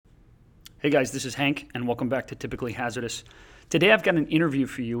Hey guys, this is Hank, and welcome back to Typically Hazardous. Today I've got an interview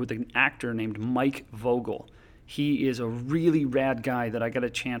for you with an actor named Mike Vogel. He is a really rad guy that I got a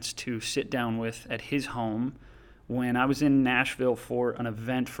chance to sit down with at his home when I was in Nashville for an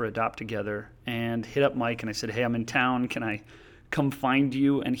event for Adopt Together, and hit up Mike and I said, hey, I'm in town, can I come find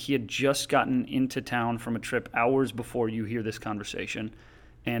you? And he had just gotten into town from a trip hours before you hear this conversation,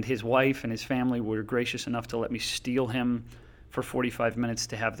 and his wife and his family were gracious enough to let me steal him for 45 minutes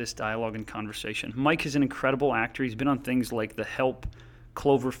to have this dialogue and conversation. Mike is an incredible actor. He's been on things like The Help,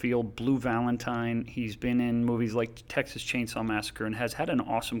 Cloverfield, Blue Valentine. He's been in movies like Texas Chainsaw Massacre and has had an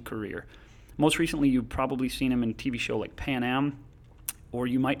awesome career. Most recently, you've probably seen him in a TV show like Pan Am, or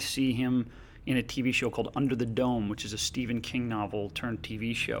you might see him in a TV show called Under the Dome, which is a Stephen King novel turned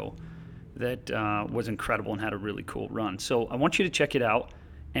TV show that was incredible and had a really cool run. So I want you to check it out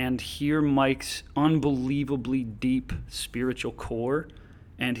and hear Mike's unbelievably deep spiritual core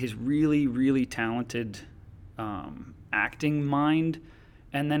and his really, really talented acting mind.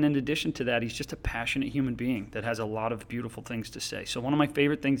 And then in addition to that, he's just a passionate human being that has a lot of beautiful things to say. So one of my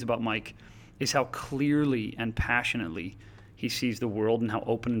favorite things about Mike is how clearly and passionately he sees the world and how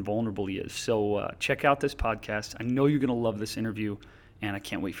open and vulnerable he is. So check out this podcast. I know you're going to love this interview, and I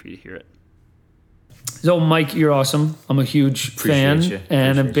can't wait for you to hear it. So, Mike, you're awesome. I'm a huge fan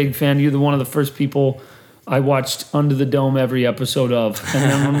and a big fan. You're one of the first people I watched Under the Dome every episode of. And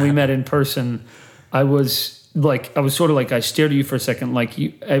then when we met in person, I was sort of like, I stared at you for a second. Like,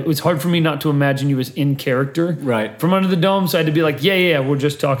 it was hard for me not to imagine you was in character. Right. From Under the Dome, so I had to be like, yeah, we're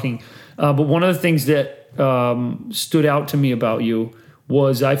just talking. But one of the things that stood out to me about you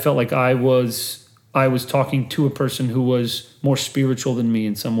was I felt like I was talking to a person who was more spiritual than me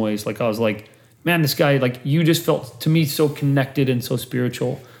in some ways. Like, I was like, man, this guy, like, you just felt to me so connected and so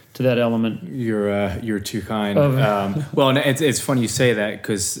spiritual to that element. You're too kind. Well, and it's funny you say that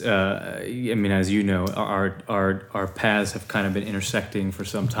because I mean, as you know, our paths have kind of been intersecting for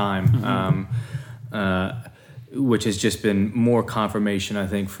some time, which has just been more confirmation, I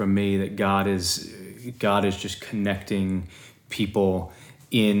think, from me that God is just connecting people.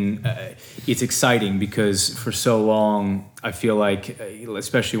 It's exciting because for so long I feel like,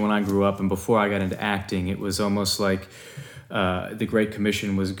 especially when I grew up and before I got into acting, it was almost like the Great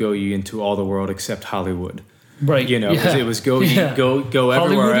Commission was go ye into all the world except Hollywood. Right. You know, it was go everywhere Hollywood else.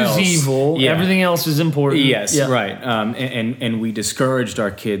 Hollywood is evil. Yeah. Everything else is important. Yes, right. And we discouraged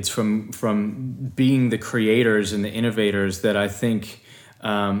our kids from being the creators and the innovators that I think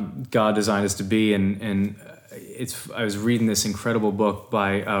God designed us to be. And I was reading this incredible book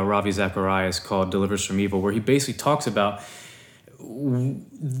by Ravi Zacharias called Delivers from Evil, where he basically talks about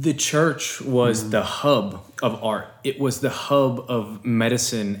the church was the hub of art. It was the hub of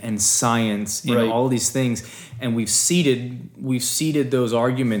medicine and science and all these things. And we've seeded those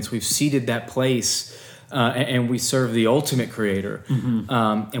arguments. We've seeded that place, and we serve the ultimate creator.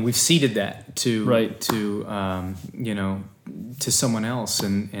 And we've seeded that to someone else,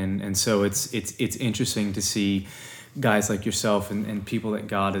 and so it's interesting to see guys like yourself and people that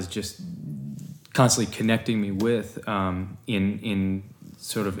God is just constantly connecting me with in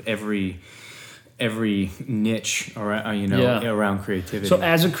sort of every niche around creativity. So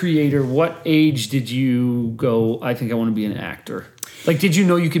as a creator, what age did you go, I think I want to be an actor? Like, did you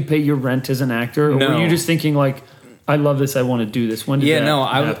know you could pay your rent as an actor? Or No. were you just thinking like, I love this, I want to do this? When did that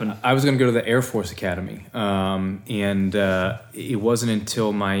happen? I was going to go to the Air Force Academy, and it wasn't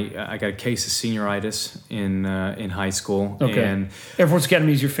until I got a case of senioritis in high school. Okay. And Air Force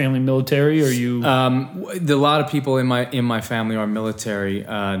Academy, is your family military, or you? a lot of people in my family are military.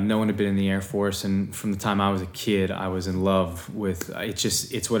 No one had been in the Air Force, and from the time I was a kid, I was in love with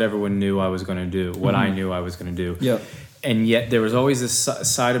it's what everyone knew I was going to do, what I knew I was going to do. Yeah. And yet there was always this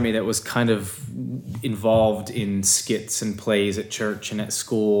side of me that was kind of involved in skits and plays at church and at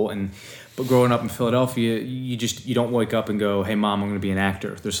school. But growing up in Philadelphia, you don't wake up and go, hey, Mom, I'm going to be an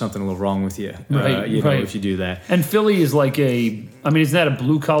actor. There's something a little wrong with you, if you do that. And Philly is like isn't that a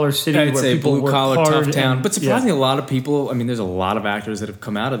blue-collar city? It's where a people blue-collar, work hard tough town. But surprisingly, a lot of people, there's a lot of actors that have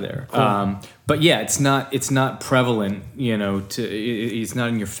come out of there. Cool. But yeah, it's not prevalent, it's not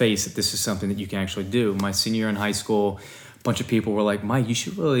in your face that this is something that you can actually do. My senior year in high school, a bunch of people were like, Mike, you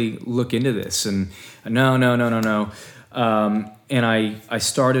should really look into this. And no. And I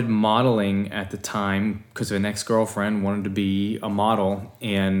started modeling at the time because an ex-girlfriend wanted to be a model,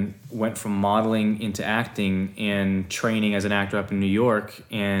 and went from modeling into acting and training as an actor up in New York.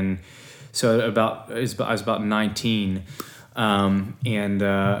 And so I was about 19. And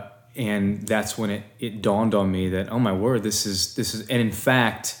that's when it dawned on me that, oh my word, this is, and in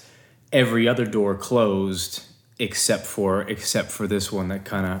fact, every other door closed except for this one that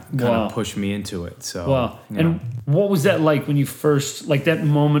kind of Wow. pushed me into it. So Wow. yeah. And what was that like when you first, like that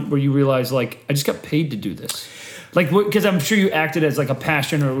moment where you realized, like, I just got paid to do this? Like, because I'm sure you acted as like a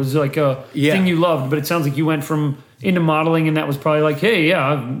passion, or it was like a Yeah. thing you loved, but it sounds like you went from into modeling, and that was probably like, hey, yeah,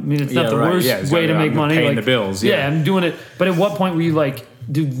 I mean, it's not Yeah, the right. worst Yeah, it's way to not- make I'm money. paying Like, the bills, yeah. I'm doing it. But at what point were you like,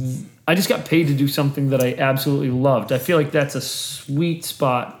 dude, I just got paid to do something that I absolutely loved? I feel like that's a sweet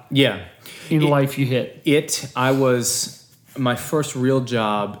spot Yeah. in life you hit. I was my first real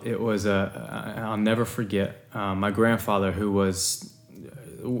job. It was I'll never forget. My grandfather, who was,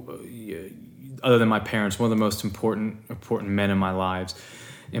 other than my parents, one of the most important men in my life.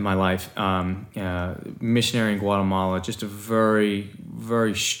 Missionary in Guatemala, just a very,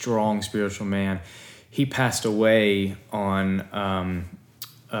 very strong spiritual man. He passed away on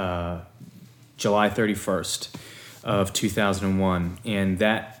July 31st of 2001, and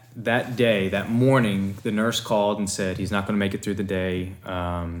that day, that morning, the nurse called and said he's not going to make it through the day.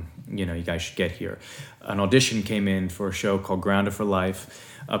 You guys should get here. An audition came in for a show called Grounded for Life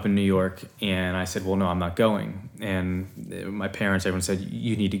up in New York, and I said, well, no, I'm not going. And my parents, everyone said,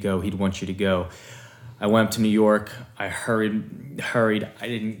 you need to go. He'd want you to go. I went up to New York. I hurried.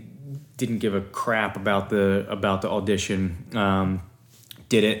 I didn't give a crap about the audition.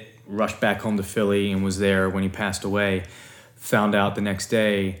 Did it. Rushed back home to Philly and was there when he passed away. Found out the next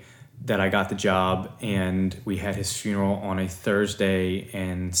day that I got the job, and we had his funeral on a Thursday,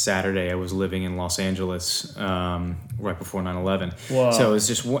 and Saturday I was living in Los Angeles right before 9/11. Wow. So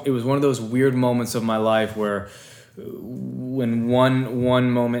it was one of those weird moments of my life where when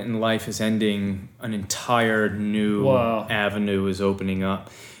one moment in life is ending, an entire new avenue is opening up.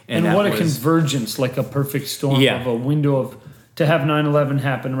 And what a convergence, like a perfect storm Yeah. of a window of, to have 9/11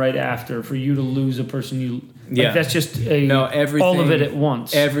 happen right after, for you to lose a person you, like that's just everything, all of it at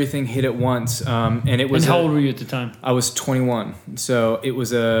once. Everything hit at once, and it was. And how old were you at the time? I was 21, so it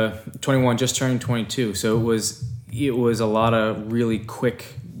was 21, just turning 22. So it was a lot of really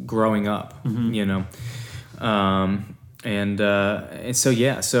quick growing up, and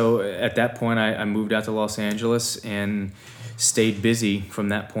so at that point I moved out to Los Angeles and stayed busy from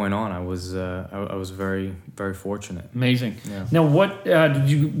that point on. I was very, very fortunate. Amazing. Yeah. Now, what did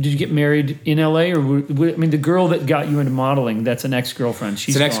you get married in LA, or I mean, the girl that got you into modeling, that's an ex-girlfriend.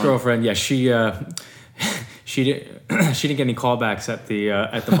 She's It's an gone. ex-girlfriend. Yeah, she didn't get any callbacks at the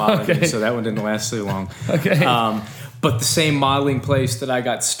modeling, Okay. so that one didn't last too long. Okay. But the same modeling place that I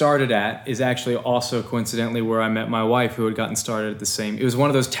got started at is actually also coincidentally where I met my wife, who had gotten started at the same. It was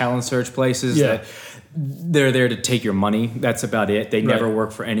one of those talent search places that they're there to take your money. That's about it. They never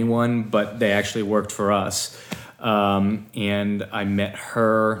work for anyone, but they actually worked for us. And I met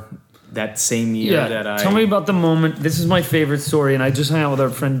her that same year that I... Tell me about the moment. This is my favorite story, and I just hung out with our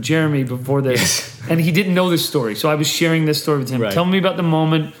friend Jeremy before this, and he didn't know this story, so I was sharing this story with him. Right. Tell me about the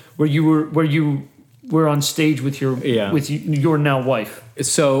moment where you were on stage with your now wife.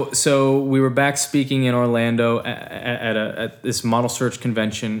 So we were back speaking in Orlando at this model search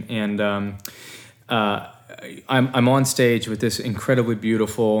convention, and I'm on stage with this incredibly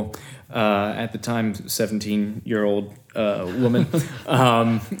beautiful, at the time 17-year-old woman. You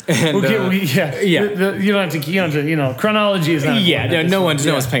don't have to. Chronology is not. No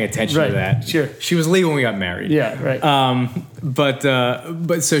one's paying attention to that. Sure. She was leaving when we got married. Yeah. Right.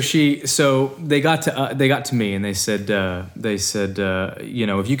 So they got to me and they said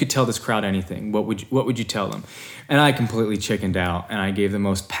if you could tell this crowd anything, what would you tell them? And I completely chickened out, and I gave the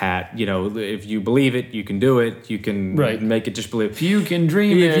most pat. If you believe it, you can do it. You can make it. Just believe. If you can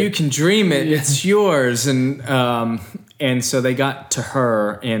dream it, it's yours. And so they got to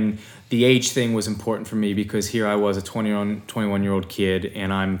her, and the age thing was important for me because here I was, a 21-year-old kid,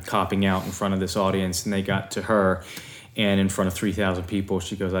 and I'm copping out in front of this audience, and they got to her. And in front of 3,000 people,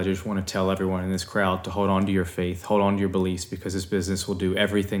 she goes, I just want to tell everyone in this crowd to hold on to your faith, hold on to your beliefs, because this business will do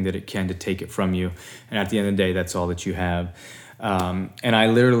everything that it can to take it from you. And at the end of the day, that's all that you have. And I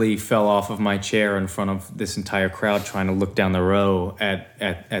literally fell off of my chair in front of this entire crowd trying to look down the row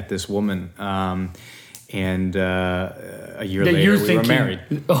at this woman. And a year later, we were married.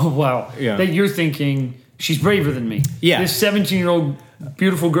 Oh, wow. Yeah. That you're thinking, she's braver than me. Yeah. This 17-year-old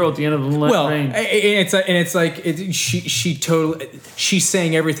beautiful girl at the end of the rain. She totally, she's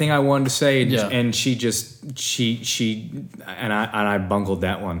saying everything I wanted to say, and I bungled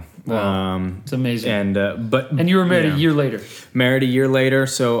that one. Wow. It's amazing. And you were married a year later. Married a year later,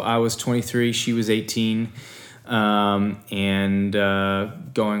 so I was 23, she was 18, and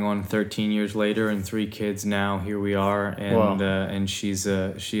going on 13 years later, and 3 kids now. Here we are, and she is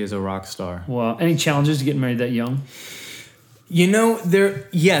a rock star. Wow. Any challenges to getting married that young?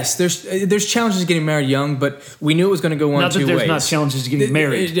 There's challenges getting married young, but we knew it was going to go one not two that there's ways. not challenges getting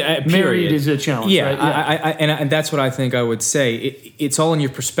married. Period. Married is a challenge, Yeah, right? and that's what I think I would say. It's all in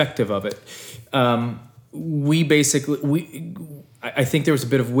your perspective of it. I think there was a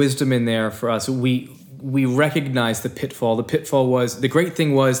bit of wisdom in there for us. We recognized the pitfall. The great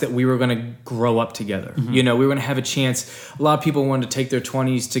thing was that we were going to grow up together. Mm-hmm. We were going to have a chance. A lot of people wanted to take their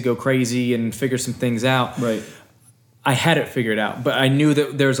 20s to go crazy and figure some things out. Right. I had it figured out, but I knew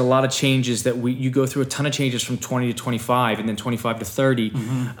that there's a lot of changes that you go through a ton of changes from 20 to 25 and then 25 to 30.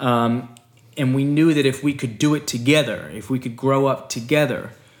 Mm-hmm. And we knew that if we could do it together, if we could grow up together,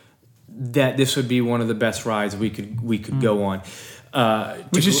 that this would be one of the best rides we could go on.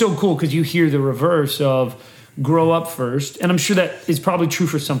 Which is so cool because you hear the reverse of grow up first. And I'm sure that is probably true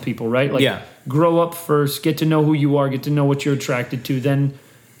for some people, right? Like, grow up first, get to know who you are, get to know what you're attracted to, then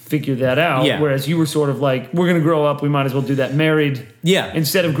figure that out. Yeah. Whereas you were sort of like, we're going to grow up, we might as well do that married. Yeah.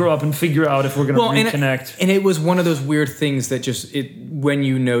 Instead of grow up and figure out if we're going to reconnect. And it was one of those weird things that when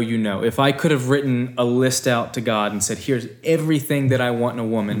you know. If I could have written a list out to God and said, here's everything that I want in a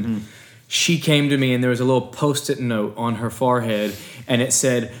woman, mm-hmm. She came to me and there was a little Post-it note on her forehead and it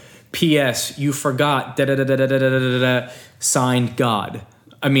said, P.S. You forgot, signed God.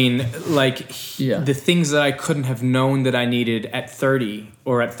 I mean, the things that I couldn't have known that I needed at 30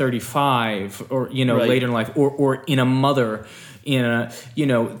 or at 35 or, later in life or in a mother,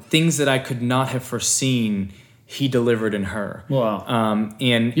 things that I could not have foreseen, he delivered in her. Wow.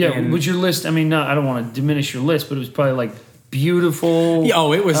 Was your list, I mean, I don't want to diminish your list, but it was probably like beautiful.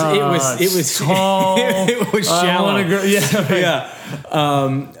 Oh, it was tall. It was shallow.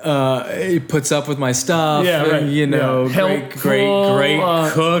 He puts up with my stuff. Yeah, right. Great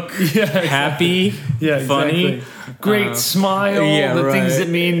cook. Happy. Funny. Exactly. Great smile. Things that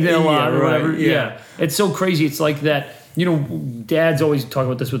mean a lot or whatever. Yeah. It's so crazy. It's like that. Dads always talk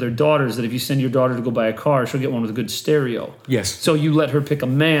about this with their daughters, that if you send your daughter to go buy a car, she'll get one with a good stereo. Yes. So you let her pick a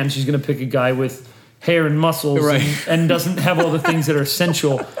man, she's going to pick a guy with hair and muscles and doesn't have all the things that are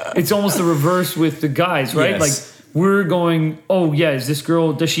essential. It's almost the reverse with the guys, right? Yes. Like, we're going, is this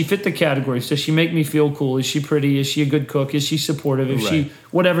girl, does she fit the categories? Does she make me feel cool? Is she pretty? Is she a good cook? Is she supportive? Is she,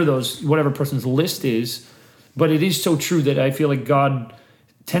 whatever person's list is. But it is so true that I feel like God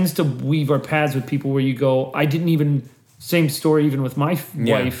tends to weave our paths with people where you go, same story even with my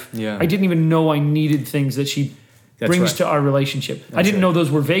wife. Yeah. I didn't even know I needed things that she brings to our relationship. I didn't know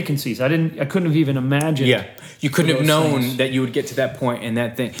those were vacancies. I couldn't have even imagined. Yeah, you couldn't have known that you would get to that point and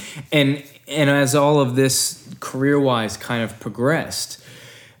that thing. And as all of this career-wise kind of progressed,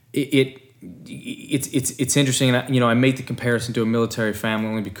 it's interesting. And I made the comparison to a military family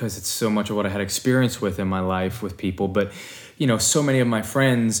only because it's so much of what I had experience with in my life with people. But so many of my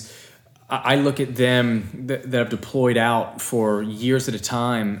friends, I look at them that have deployed out for years at a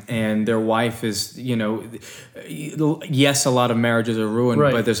time, and their wife is, yes, a lot of marriages are ruined,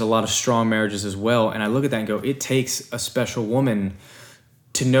 but there's a lot of strong marriages as well. And I look at that and go, it takes a special woman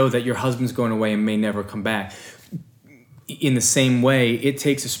to know that your husband's going away and may never come back. In the same way, it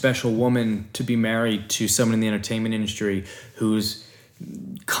takes a special woman to be married to someone in the entertainment industry who's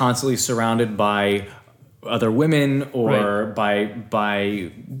constantly surrounded by other women or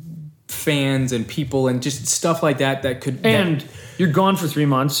by fans and people and just stuff like that could... And you're gone for 3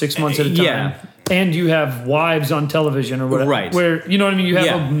 months, 6 months at a time. Yeah. And you have wives on television or whatever. Right. Where, you know what I mean? You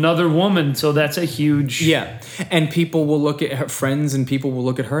have another woman, so that's a huge... Yeah. And people will look at her friends and people will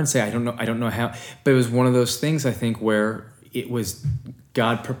look at her and say, I don't know how... But it was one of those things, I think, where it was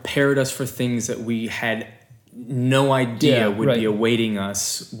God prepared us for things that we had no idea would be awaiting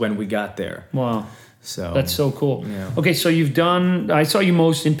us when we got there. Wow. So that's so cool. Yeah. Okay, so I saw you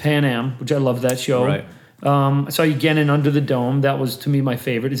most in Pan Am, which I love that show. Right. I saw you again in Under the Dome. That was, to me, my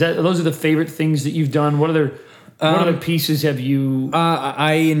favorite. Those are the favorite things that you've done? What other pieces have you...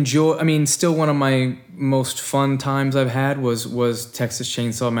 I enjoy... I mean, still one of my most fun times I've had was Texas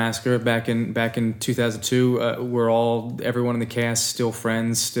Chainsaw Massacre back in 2002. Everyone in the cast still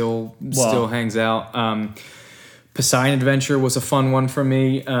friends, still hangs out. Poseidon Adventure was a fun one for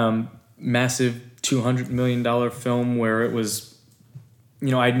me. Massive $200 million film where it was,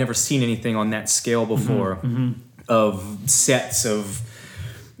 I'd never seen anything on that scale before, of sets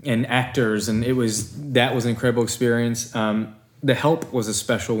and actors, and that was an incredible experience. The Help was a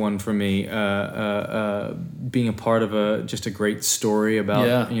special one for me, being a part of just a great story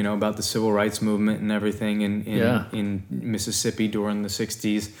about about the civil rights movement and everything in Mississippi during the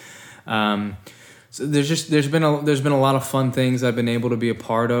 60s. So there's been a lot of fun things I've been able to be a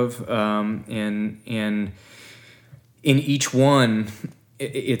part of, and in each one,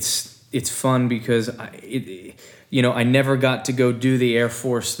 it's it's fun because I never got to go do the Air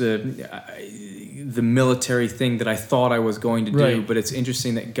Force, the military thing that I thought I was going to do. Right. But it's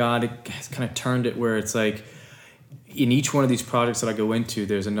interesting that God has kind of turned it where it's like, in each one of these projects that I go into,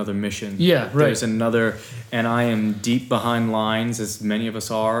 there's another mission. Yeah, right. There's another, and I am deep behind lines, as many of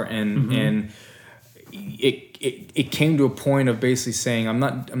us are, and it came to a point of basically saying, I'm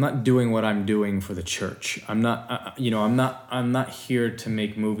not doing what I'm doing for the church. I'm not I'm not here to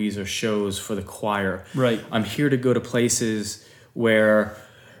make movies or shows for the choir. Right. I'm here to go to places where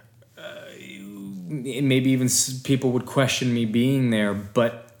maybe even people would question me being there,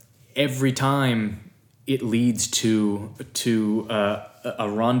 but every time it leads to a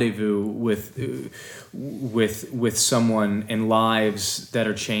rendezvous with someone and lives that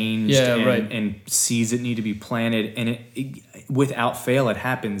are changed and seeds that need to be planted, and it without fail it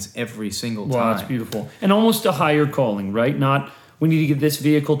happens every single time. Wow, that's beautiful. And almost a higher calling, right? Not we need to get this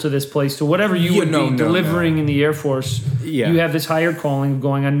vehicle to this place, to whatever you would be delivering in the Air Force. Yeah. You have this higher calling of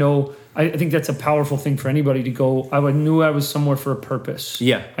going, I think that's a powerful thing for anybody to go, I knew I was somewhere for a purpose.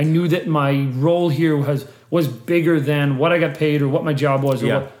 Yeah. I knew that my role here was bigger than what I got paid or what my job was.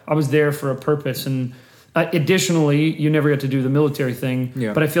 Or what, I was there for a purpose. And additionally, you never got to do the military thing.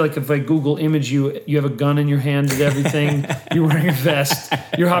 Yeah. But I feel like if I Google image you have a gun in your hand with everything. You're wearing a vest.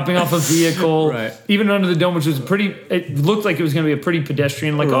 You're hopping off a vehicle. Right. Even under the dome, which was it looked like it was going to be a pretty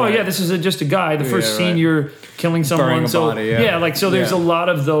pedestrian. Like, oh yeah, this is just a guy. The first scene you're killing someone. Burning a body, there's a lot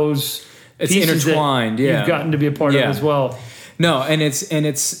of those pieces intertwined. That you've gotten to be a part of as well. No, and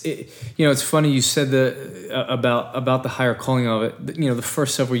it's funny you said about the higher calling of it. The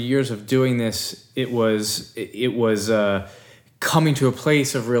first several years of doing this, it was coming to a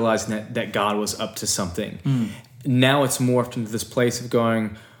place of realizing that God was up to something. Now it's morphed into this place of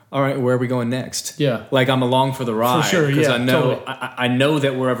going, all right, where are we going next? Yeah, like I'm along for the ride. For sure, because yeah, I know totally. I know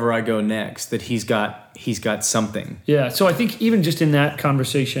that wherever I go next, that He's got something. Yeah, so I think even just in that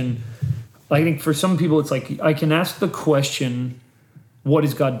conversation, I think for some people it's like I can ask the question, what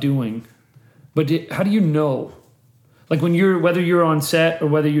is God doing? But how do you know? Like whether you're on set or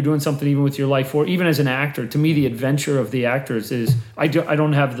whether you're doing something even with your life or even as an actor, to me the adventure of the actors is I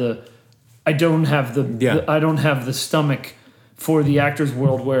don't have the stomach for the actors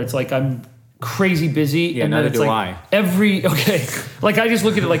world where it's like I'm crazy busy and then it's like like I just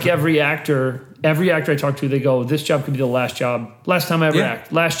look at it like every actor I talk to, they go, this job could be the last time I ever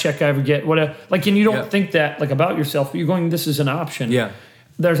act, last check I ever get, whatever. Like, and you don't think that like about yourself, but you're going, this is an option. Yeah.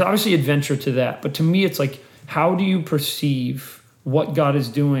 There's obviously adventure to that. But to me, it's like, how do you perceive what God is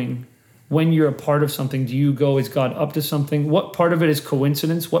doing when you're a part of something? Do you go, is God up to something? What part of it is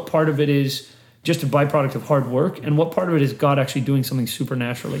coincidence? What part of it is just a byproduct of hard work? And what part of it is God actually doing something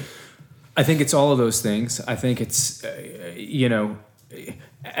supernaturally? I think it's all of those things. I think it's,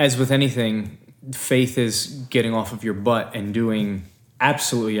 as with anything, faith is getting off of your butt and doing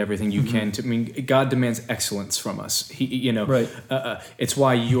absolutely everything you can to. I mean, God demands excellence from us. It's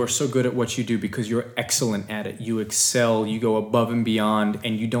why you are so good at what you do, because you're excellent at it. You excel. You go above and beyond,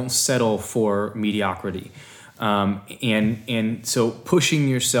 and you don't settle for mediocrity. And so pushing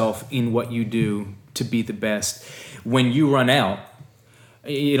yourself in what you do to be the best. When you run out,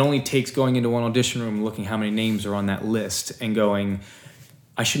 it only takes going into one audition room, looking how many names are on that list, and going,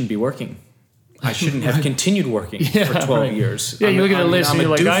 I shouldn't be working. I shouldn't have continued working for 12 years. Yeah, you look at the list and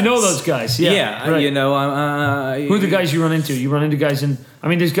you're like, I know those guys. Yeah, right. Who are the guys you run into? You run into guys in,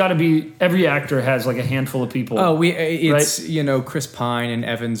 there's got to be, every actor has like a handful of people. Oh, Chris Pine and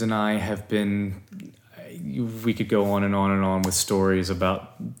Evans and I have been, we could go on and on and on with stories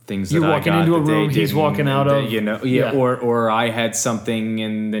about things you're that I walking got into a room, he's walking out of. Or I had something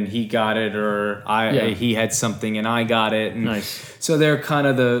and then he got it, or he had something and I got it. And nice. So they're kind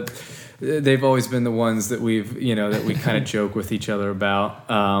of they've always been the ones that we kind of joke with each other about.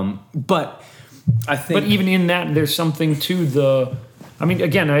 But I think... But even in that, there's something to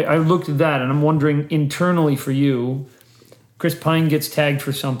I looked at that and I'm wondering internally for you, Chris Pine gets tagged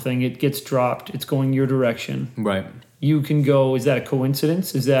for something, it gets dropped, it's going your direction. Right. You can go, is that a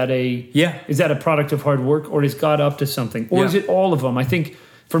coincidence? Is that a product of hard work? Or is God up to something? Or is it all of them? I think...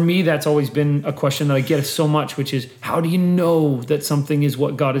 For me, that's always been a question that I get so much, which is, how do you know that something is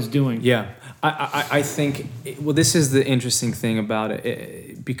what God is doing? Yeah, I think, this is the interesting thing about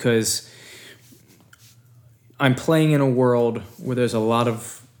it, because I'm playing in a world where there's a lot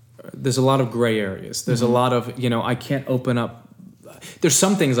of gray areas. There's a lot of, I can't open up. There's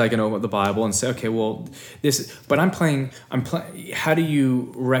some things I can open up the Bible and say, okay, well, but I'm playing, how do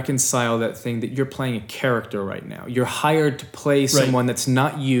you reconcile that thing that you're playing a character right now? You're hired to play someone that's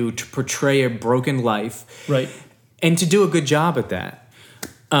not you, to portray a broken life. Right. And to do a good job at that.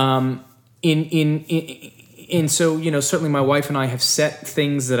 And so, certainly my wife and I have set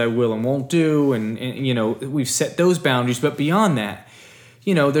things that I will and won't do, and we've set those boundaries. But beyond that,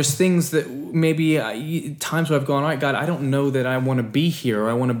 there's things that maybe times where I've gone, all right, God, I don't know that I want to be here or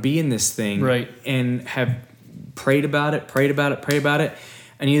I want to be in this thing, right? And have prayed about it,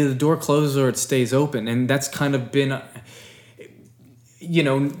 and either the door closes or it stays open, and that's kind of been.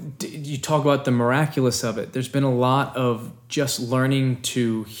 You talk about the miraculous of it. There's been a lot of just learning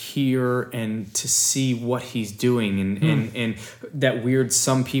to hear and to see what he's doing, and that weirds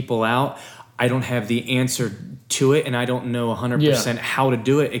some people out. I don't have the answer to it, and I don't know 100% how to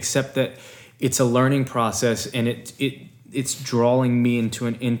do it, except that it's a learning process, and it's drawing me into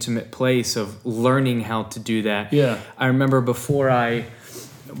an intimate place of learning how to do that. Yeah. I remember before I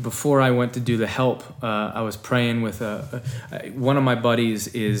went to do the help, I was praying with one of my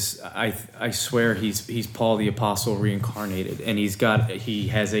buddies. I swear he's Paul the Apostle reincarnated, and he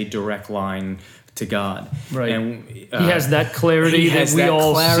has a direct line to God. Right. And he has that clarity that we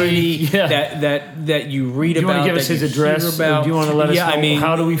all see. Yeah. That you read about. Do you want to give us his address? Or do you want to let us know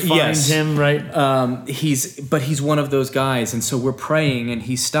how do we find him? Right. He's one of those guys, and so we're praying, and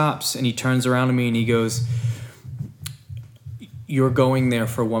he stops and he turns around to me and he goes, "You're going there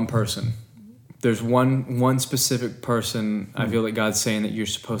for one person. There's one specific person I feel that God's saying that you're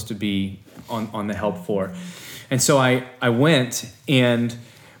supposed to be on the help for." And so I went, and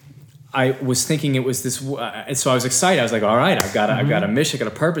I was thinking it was this. So I was excited. I was like, "All right, I've got a mission, I've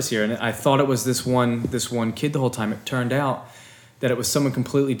got a purpose here." And I thought it was this one kid the whole time. It turned out that it was someone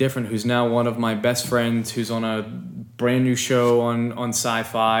completely different, who's now one of my best friends, who's on a brand new show on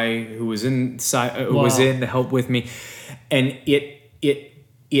Sci-Fi, who was in the help with me. And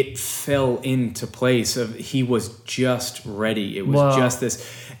it fell into place of he was just ready. It was just this,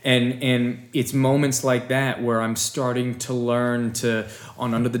 and it's moments like that where I'm starting to learn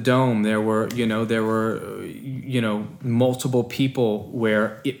on Under the Dome. There were multiple people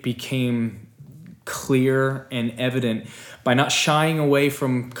where it became clear and evident by not shying away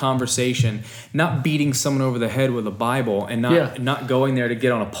from conversation, not beating someone over the head with a Bible, and not going there to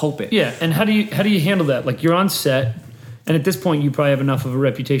get on a pulpit. Yeah, and how do you handle that? Like, you're on set. And at this point, you probably have enough of a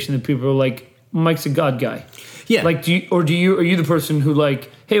reputation that people are like, Mike's a God guy. Yeah. Like, are you the person who like,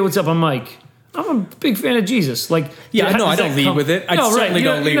 hey, what's up? I'm Mike. I'm a big fan of Jesus. Like, I don't lead with it. I certainly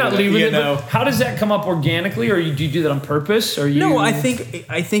don't lead with it. But how does that come up organically, or do you do that on purpose? Or you? No, I think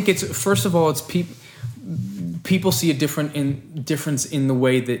it's, first of all, it's people see a difference in the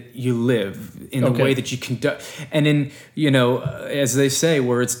way that you live, in the way that you conduct, and in as they say,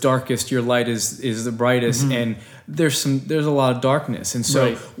 where it's darkest, your light is the brightest, and there's a lot of darkness, and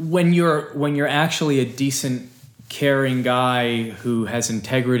so when you're actually a decent, caring guy who has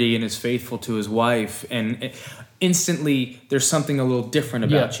integrity and is faithful to his wife, and instantly there's something a little different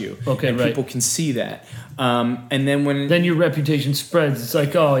about you, and people can see that. And then your reputation spreads. It's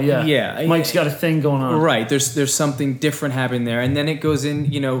like, Mike's got a thing going on. Right. There's something different happening there, and then it goes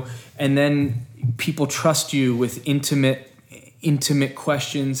in, and then people trust you with intimate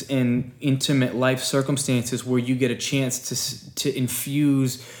questions and intimate life circumstances where you get a chance to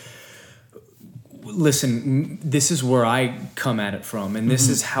infuse. Listen, this is where I come at it from, and this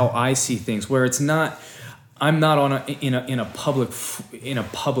is how I see things. Where it's not. I'm not in a public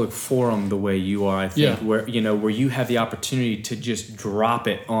forum the way you are. I think where you have the opportunity to just drop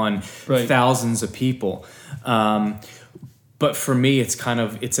it on thousands of people. But for me, it's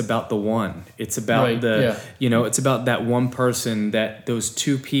about the one. It's about it's about that one person, that those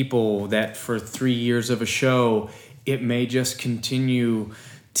two people that for 3 years of a show, it may just continue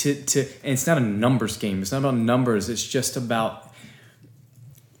to. And it's not a numbers game. It's not about numbers. It's just about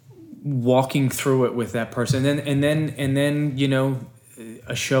walking through it with that person, and then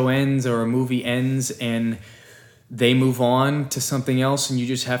a show ends or a movie ends and they move on to something else, and you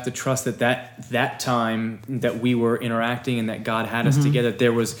just have to trust that time that we were interacting and that God had us together,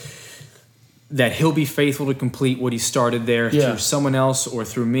 that he'll be faithful to complete what he started there through someone else or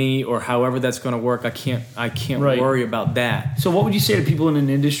through me, or however that's going to work. I can't worry about that. So what would you say to people in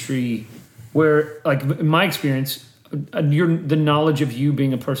an industry where, like in my experience, the knowledge of you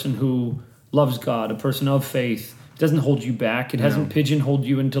being a person who loves God, a person of faith, doesn't hold you back. It hasn't pigeonholed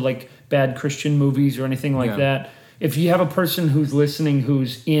you into like bad Christian movies or anything like that. If you have a person who's listening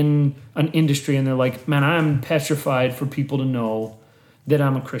who's in an industry and they're like, man, I'm petrified for people to know that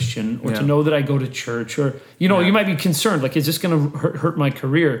I'm a Christian, or to know that I go to church, or you might be concerned, like, is this going to hurt my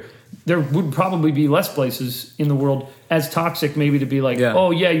career? there would probably be less places in the world as toxic, maybe to be like, Yeah.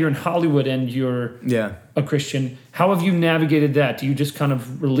 oh yeah, you're in Hollywood and you're Yeah. a Christian. How have you navigated that? Do you just kind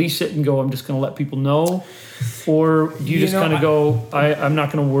of release it and go, I'm just going to let people know? Or do you just kind of go, I'm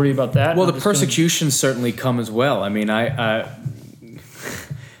not going to worry about that? Well, I'm the just gonna- persecutions certainly come as well. I mean, I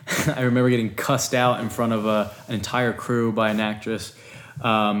remember getting cussed out in front of an entire crew by an actress.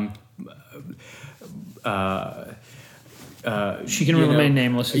 She can remain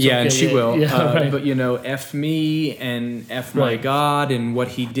nameless. It's okay. And she will. Yeah, right. But F me and F my Right. God and what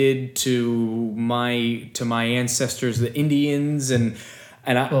he did to my ancestors, the Indians, and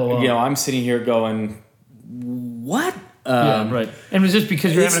I, Oh, wow. I'm sitting here going, what? Yeah, right. And was this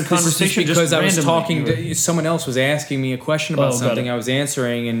because you're having a conversation? This is because I was randomly? talking to someone else was asking me a question about Oh, got something it. I was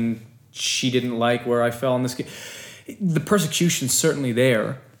answering, and she didn't like where I fell in this. The persecution's certainly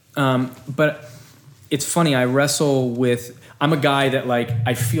there, but it's funny. I wrestle with. I'm a guy that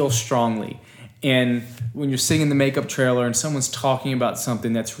I feel strongly, and when you're sitting in the makeup trailer and someone's talking about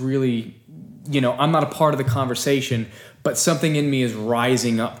something that's really, I'm not a part of the conversation. But something in me is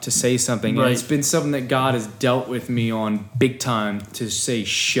rising up to say something. Right. And it's been something that God has dealt with me on big time to say,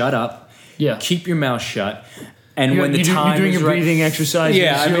 shut up. Yeah. Keep your mouth shut. And You're, when the time you're doing is your right, breathing exercises.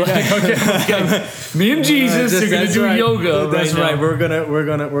 Yeah, I You're mean- like, okay. Me and Jesus are going to do yoga. That's right. right. now.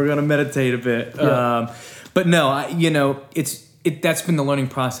 We're gonna meditate a bit. Yeah. But no, that's been the learning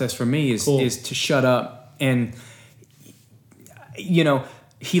process for me is Cool. is to shut up and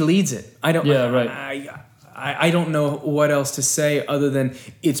he leads it. I don't. Yeah, right. I don't know what else to say other than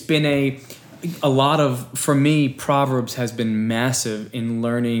it's been a lot of, for me, Proverbs has been massive in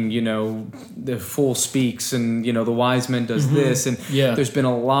learning, the fool speaks and, the wise man does this. And Yeah. there's been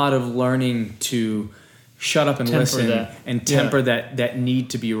a lot of learning to shut up and Temper listen that. and temper that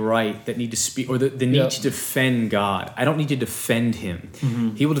need to be right, that need to speak, or the need Yeah. to defend God. I don't need to defend him.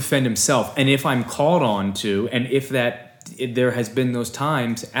 Mm-hmm. He will defend himself. And if I'm called on to, and if there has been those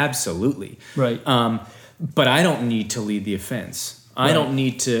times, absolutely. Right. But I don't need to lead the offense. I Right. don't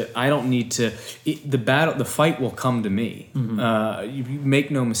need to. The fight will come to me. Mm-hmm. You make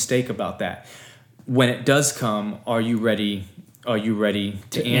no mistake about that. When it does come, are you ready? Are you ready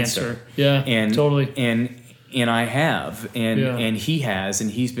to answer? Yeah, and totally. And I have, and he has, and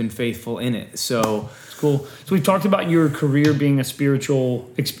he's been faithful in it. So Cool. So we've talked about your career being a spiritual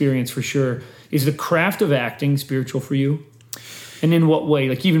experience for sure. Is the craft of acting spiritual for you? And in what way?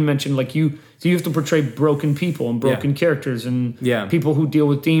 Like you even mentioned, so you have to portray broken people and broken characters and people who deal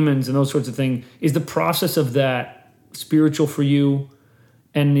with demons and those sorts of things. Is the process of that spiritual for you?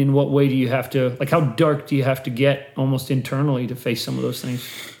 And in what way do you have to, how dark do you have to get almost internally to face some of those things?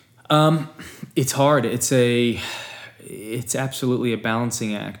 it's hard. It's absolutely a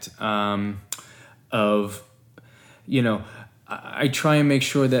balancing act of, I try and make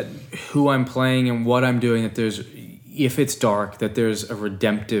sure that who I'm playing and what I'm doing, that if it's dark, that there's a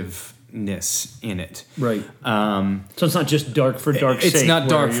redemptiveness in it. Right. So it's not just dark for dark's sake. It's not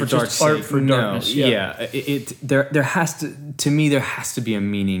dark for dark's sake. Art for darkness. Yeah. There has to be a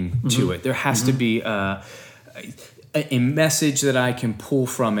meaning to it. There has to be a message that I can pull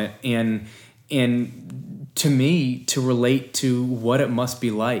from it, and to me, to relate to what it must be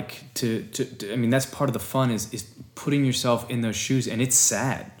like to I mean, that's part of the fun is putting yourself in those shoes, and it's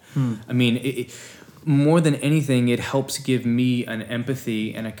sad. I mean, more than anything, it helps give me an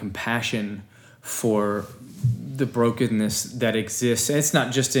empathy and a compassion for the brokenness that exists. And it's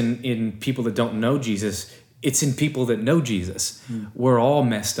not just in people that don't know Jesus. It's in people that know Jesus. We're all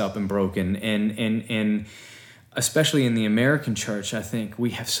messed up and broken, and especially in the American church, I think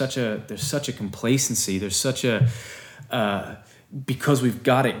there's such a complacency. There's such a because we've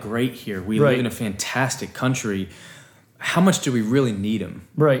got it great here. We live in a fantastic country. How much do we really need him?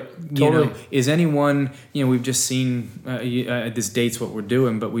 Right. Totally. Is anyone, we've just seen, this dates what we're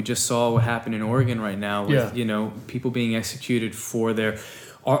doing, but we just saw what happened in Oregon right now with, people being executed for their,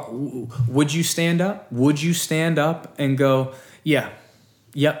 would you stand up? Would you stand up and go, yep,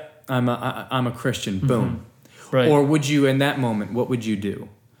 I'm a Christian, boom. Right. Or would you, in that moment, what would you do?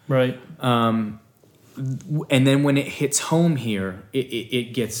 Right. And then when it hits home here,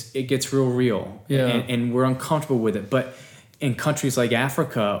 it gets real, and we're uncomfortable with it. But in countries like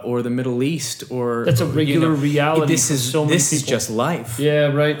Africa or the Middle East, or that's a regular reality. This is just life. Yeah,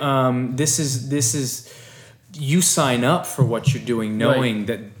 right. This is you sign up for what you're doing, knowing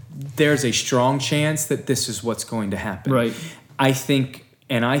that there's a strong chance that this is what's going to happen. Right. I think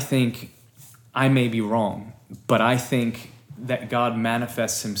I may be wrong, but I think that God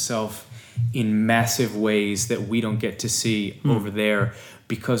manifests himself in massive ways that we don't get to see over there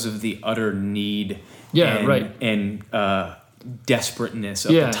because of the utter need and desperateness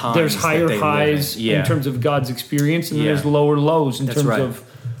of the times. There's that higher they live highs in terms of God's experience, and then there's lower lows in terms of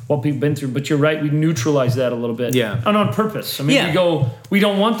what people have been through. But you're right, we neutralize that a little bit. Yeah. And on purpose. I mean, we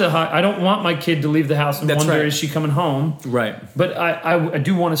don't want the high. I don't want my kid to leave the house and wonder, is she coming home? Right. But I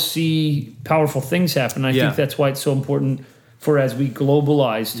do want to see powerful things happen. I think that's why it's so important for, as we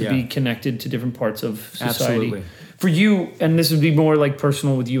globalize, to be connected to different parts of society. Absolutely. For you, and this would be more like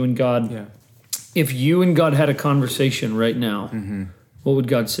personal with you and God, if you and God had a conversation right now, what would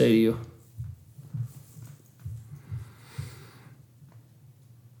God say to you?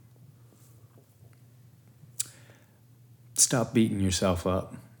 Stop beating yourself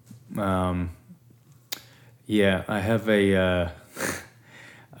up. I have a.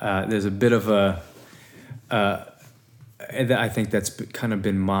 There's a bit of a. I think that's kind of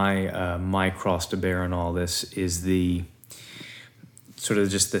been my cross to bear in all this, is the sort of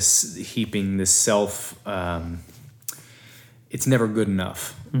just this heaping this self. It's never good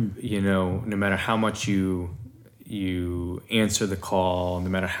enough, no matter how much you answer the call, no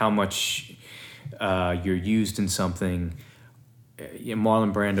matter how much you're used in something.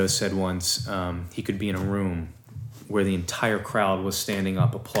 Marlon Brando said once he could be in a room where the entire crowd was standing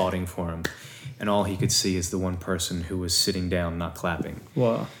up applauding for him, and all he could see is the one person who was sitting down not clapping.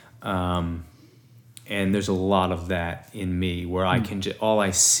 Wow. And there's a lot of that in me, where I can all I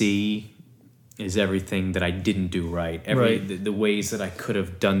see is everything that I didn't do right. The ways that I could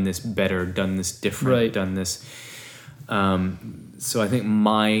have done this better, done this different, done this. So I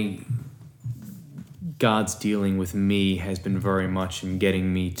think God's dealing with me has been very much in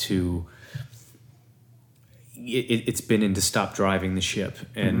getting me to. It's been in to stop driving the ship,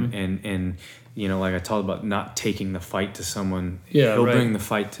 and like I talked about, not taking the fight to someone. He'll bring the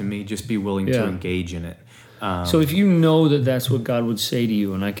fight to me. Just be willing to engage in it. So if you know that that's what God would say to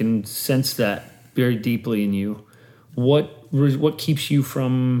you, and I can sense that very deeply in you, what keeps you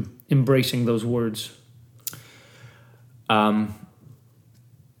from embracing those words?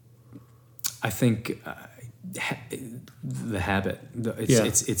 I think the habit.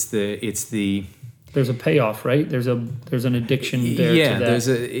 It's the. There's a payoff, right? There's an addiction there. Yeah, to that.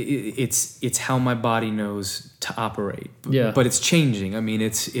 it's how my body knows to operate. Yeah. But it's changing. I mean,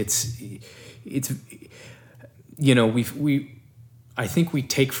 it's I think we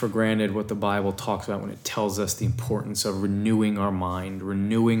take for granted what the Bible talks about when it tells us the importance of renewing our mind,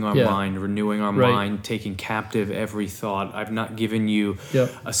 taking captive every thought. I've not given you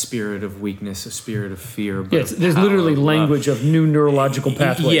a spirit of weakness, a spirit of fear. But there's literally language of new neurological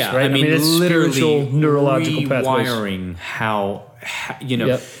pathways, right? I mean it's literally spiritual neurological pathways. Rewiring how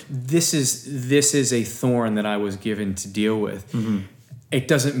this is a thorn that I was given to deal with. It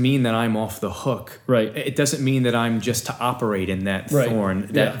doesn't mean that I'm off the hook. Right. It doesn't mean that I'm just to operate in that thorn,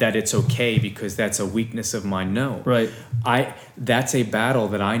 that it's okay because that's a weakness of mine. No. Right. That's a battle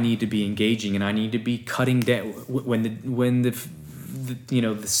that I need to be engaging, and I need to be cutting down when the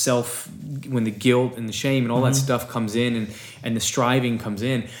self, when the guilt and the shame and all that stuff comes in, and the striving comes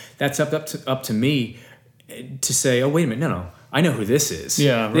in. That's up to me to say, oh, wait a minute, no. I know who this is.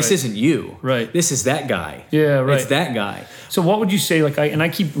 Yeah, right. This isn't you. Right. This is that guy. Yeah, right. It's that guy. So what would you say, I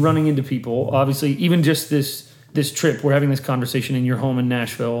keep running into people, obviously, even just this trip, we're having this conversation in your home in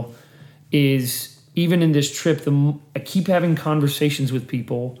Nashville, is even in this trip, I keep having conversations with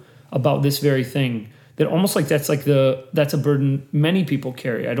people about this very thing, that almost like that's a burden many people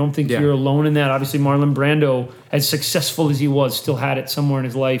carry. I don't think you're alone in that. Obviously, Marlon Brando, as successful as he was, still had it somewhere in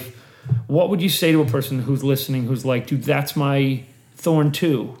his life. What would you say to a person who's listening, who's like, dude, that's my thorn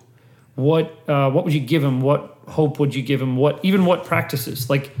too? What would you give him? What hope would you give him? What practices?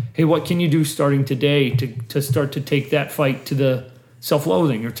 Like, hey, what can you do starting today to start to take that fight to the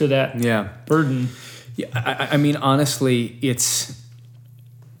self-loathing or to that burden? Yeah, I mean, honestly,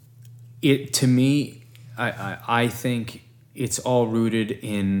 to me, I think it's all rooted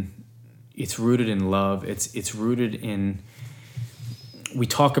in love. It's rooted in. We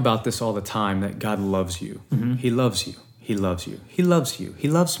talk about this all the time, that God loves you. He loves you. He loves you. He loves you. He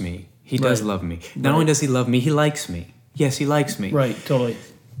loves me. He does love me. Not only does he love me, he likes me. Yes, he likes me. Right, totally.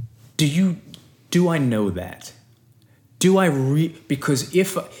 Do I know that? Because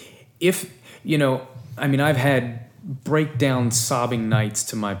if I've had breakdown sobbing nights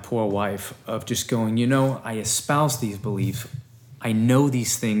to my poor wife of just going, I espouse these beliefs. I know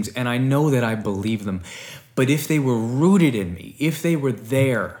these things, and I know that I believe them. But if they were rooted in me, if they were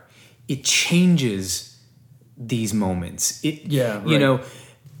there, it changes these moments.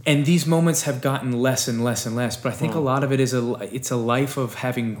 And these moments have gotten less and less and less. But I think a lot of it is it's a life of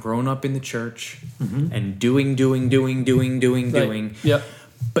having grown up in the church and doing,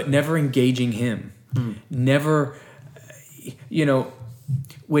 but never engaging him. Never, you know,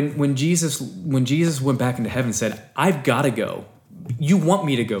 when Jesus went back into heaven and said, I've got to go. You want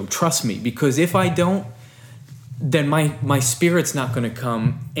me to go. Trust me. Because if I don't, then my spirit's not going to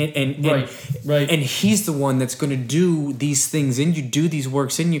come. And Right. And he's the one that's going to do these things in you, do these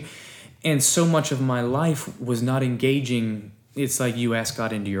works in you. And so much of my life was not engaging. It's like you ask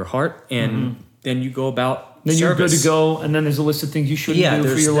God into your heart, and then you go about Then you're good service. to go, and then there's a list of things you shouldn't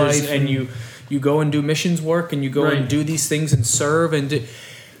do for your life. And you go and do missions work, and you go Right. and do these things and serve and do,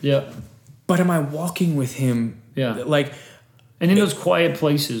 Yeah. but am I walking with him? Yeah. Like, And in those quiet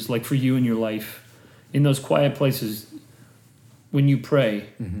places, like for you in your life, in those quiet places, when you pray,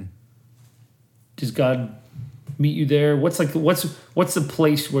 does God meet you there? What's the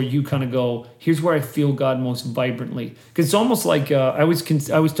place where you kind of go, here's where I feel God most vibrantly? Because it's almost like I always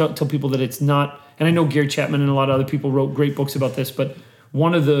tell people that it's not, and I know Gary Chapman and a lot of other people wrote great books about this, but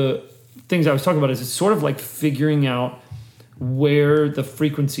one of the things I was talking about is it's sort of like figuring out where the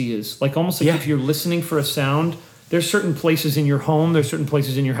frequency is. Like almost like if you're listening for a sound, there's certain places in your home, there's certain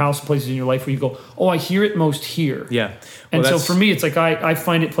places in your house, places in your life where you go, oh, I hear it most here. yeah. And Well, so for me, it's like I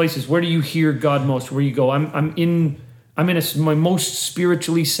find it places. Where do you hear God most? Where you go, I'm in my most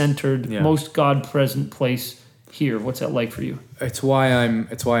spiritually centered, most God present place here. What's that like for you? It's why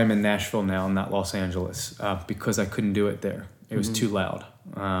I'm in Nashville now, not Los Angeles, because I couldn't do it there. It was too loud.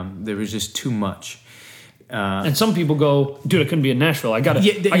 There was just too much. And some people go, dude, I couldn't be in Nashville. I gotta be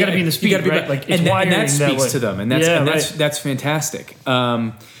in the speed, right? Like it's and wiring that speaks way. to them, and right. that's fantastic.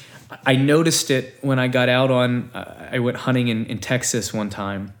 I noticed it when I got out on. I went hunting in Texas one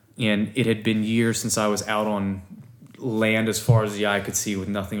time, and it had been years since I was out on land as far as the eye could see with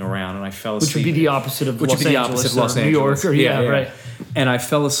nothing around, and I fell asleep. Which would be the opposite of Los Angeles, New York, or right. And I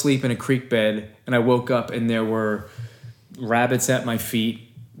fell asleep in a creek bed, and I woke up, and there were rabbits at my feet.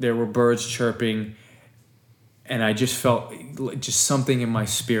 There were birds chirping. And I just felt just something in my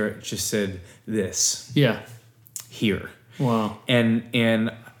spirit just said this. Yeah. Here. Wow. And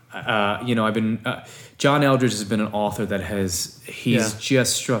I've been John Eldredge has been an author that he's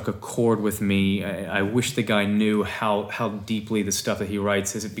just struck a chord with me. I wish the guy knew how deeply the stuff that he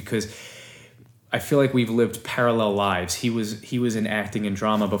writes is, because I feel like we've lived parallel lives. He was in acting and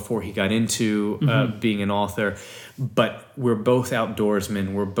drama before he got into being an author, but we're both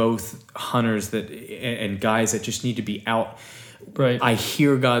outdoorsmen. We're both hunters and guys that just need to be out. Right. I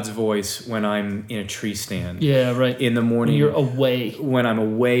hear God's voice when I'm in a tree stand. Yeah, right. In the morning. When you're away. When I'm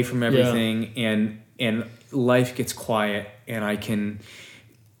away from everything and life gets quiet and I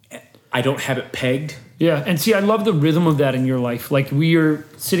don't have it pegged. Yeah, and see, I love the rhythm of that in your life. Like we are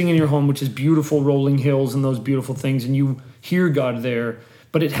sitting in your home, which is beautiful rolling hills and those beautiful things, and you hear God there,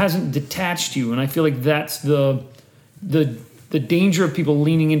 but it hasn't detached you. And I feel like that's the danger of people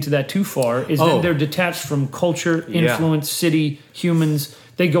leaning into that too far is that they're detached from culture, influence, city, humans.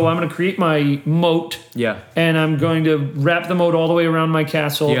 They go, I'm going to create my moat, and I'm going to wrap the moat all the way around my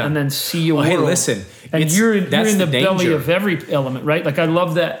castle, and then see a world. Hey, listen, and you're in the belly danger of every element, right? Like I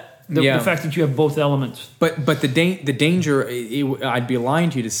love that. The fact that you have both elements. But the danger, I'd be lying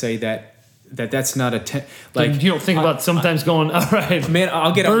to you to say that's not like you don't think about sometimes going, all right, man,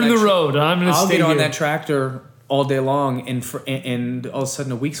 I'll get burn on the road. I'm going to stay get on here. that tractor all day long, and all of a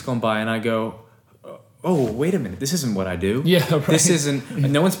sudden a week's gone by, and I go, oh, wait a minute, this isn't what I do. Yeah, right. This isn't.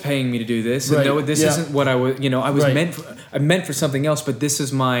 No one's paying me to do this. Right. And no, this isn't what I was. I was right. meant for something else. But this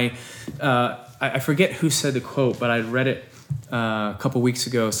is my. I forget who said the quote, but I read it a couple weeks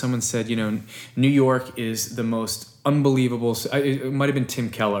ago. Someone said, New York is the most unbelievable. It might have been Tim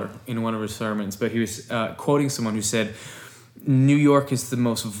Keller in one of his sermons, but he was quoting someone who said, New York is the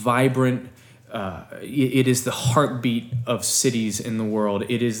most vibrant. It is the heartbeat of cities in the world.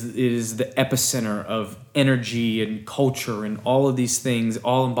 It is the epicenter of energy and culture and all of these things,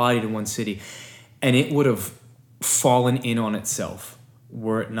 all embodied in one city. And it would have fallen in on itself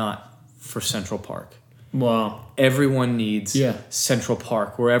were it not for Central Park. Wow. Everyone needs Central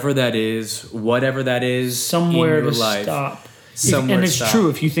Park, wherever that is, whatever that is, somewhere in your to life. Stop. Somewhere and it's stop. true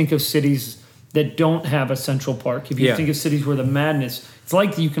if you think of cities that don't have a Central Park. If you think of cities where the madness, it's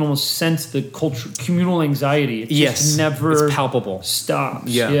like you can almost sense the communal anxiety. It just never it's palpable. Stops.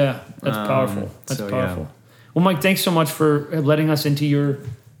 Yeah. That's powerful. That's powerful. Yeah. Well, Mike, thanks so much for letting us into your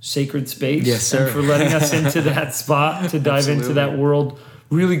sacred space. Yes, sir. And for letting us into that spot to dive into that world.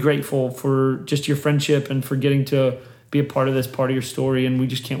 Really grateful for just your friendship and for getting to be a part of this part of your story. And we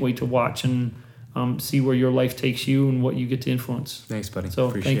just can't wait to watch and see where your life takes you and what you get to influence. Thanks, buddy. So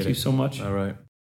Appreciate thank you so much. All right.